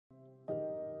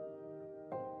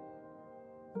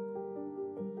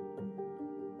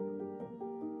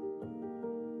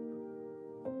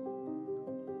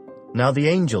Now the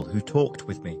angel who talked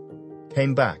with me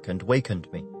came back and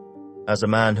wakened me, as a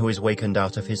man who is wakened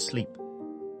out of his sleep.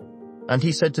 And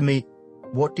he said to me,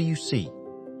 "What do you see?"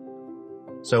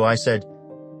 So I said,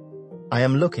 "I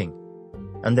am looking,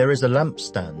 and there is a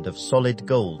lampstand of solid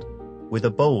gold, with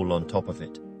a bowl on top of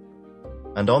it.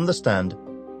 And on the stand,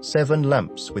 7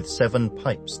 lamps with 7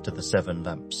 pipes to the 7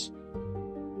 lamps.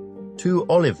 2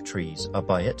 olive trees are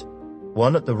by it,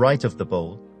 one at the right of the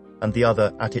bowl, and the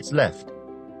other at its left."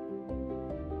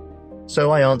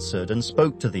 So I answered and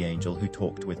spoke to the angel who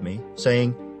talked with me,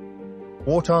 saying,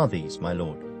 "What are these, my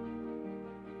lord?"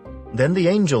 Then the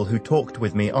angel who talked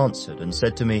with me answered and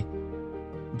said to me,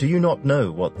 "Do you not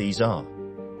know what these are?"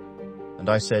 And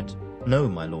I said, "No,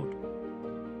 my lord."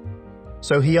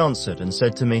 So he answered and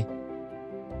said to me,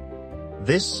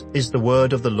 "This is the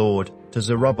word of the Lord to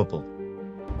Zerubbabel.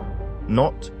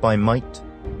 Not by might,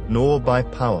 nor by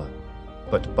power,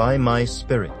 but by my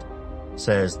Spirit,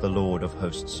 says the Lord of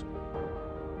hosts.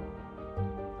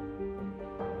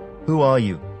 Who are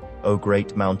you, O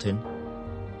great mountain?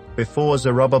 Before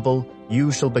Zerubbabel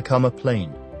you shall become a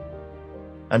plain,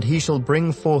 and he shall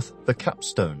bring forth the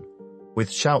capstone, with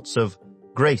shouts of,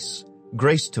 'Grace,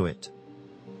 grace to it.'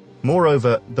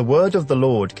 Moreover, the word of the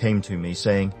Lord came to me,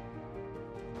 saying,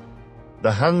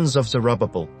 The hands of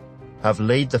Zerubbabel have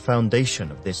laid the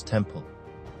foundation of this temple.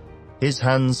 His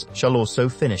hands shall also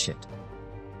finish it.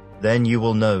 Then you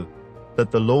will know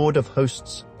that the Lord of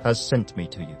hosts has sent me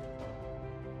to you.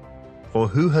 For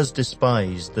who has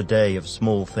despised the day of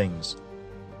small things?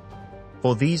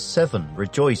 For these 7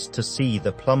 rejoice to see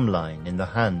the plumb line in the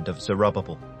hand of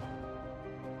Zerubbabel.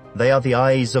 They are the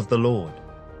eyes of the Lord,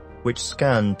 which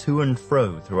scan to and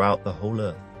fro throughout the whole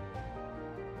earth.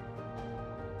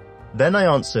 Then I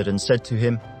answered and said to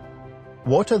him,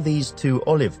 What are these 2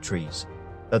 olive trees,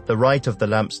 at the right of the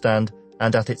lampstand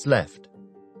and at its left?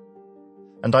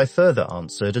 And I further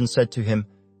answered and said to him,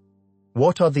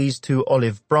 What are these 2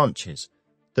 olive branches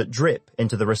that drip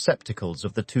into the receptacles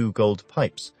of the 2 gold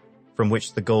pipes, from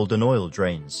which the golden oil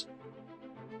drains?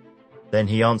 Then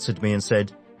he answered me and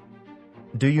said,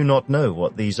 Do you not know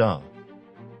what these are?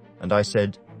 And I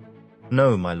said,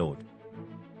 No, my lord.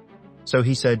 So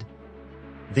he said,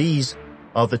 These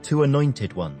are the 2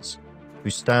 anointed ones, who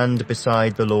stand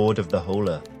beside the Lord of the whole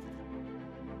earth.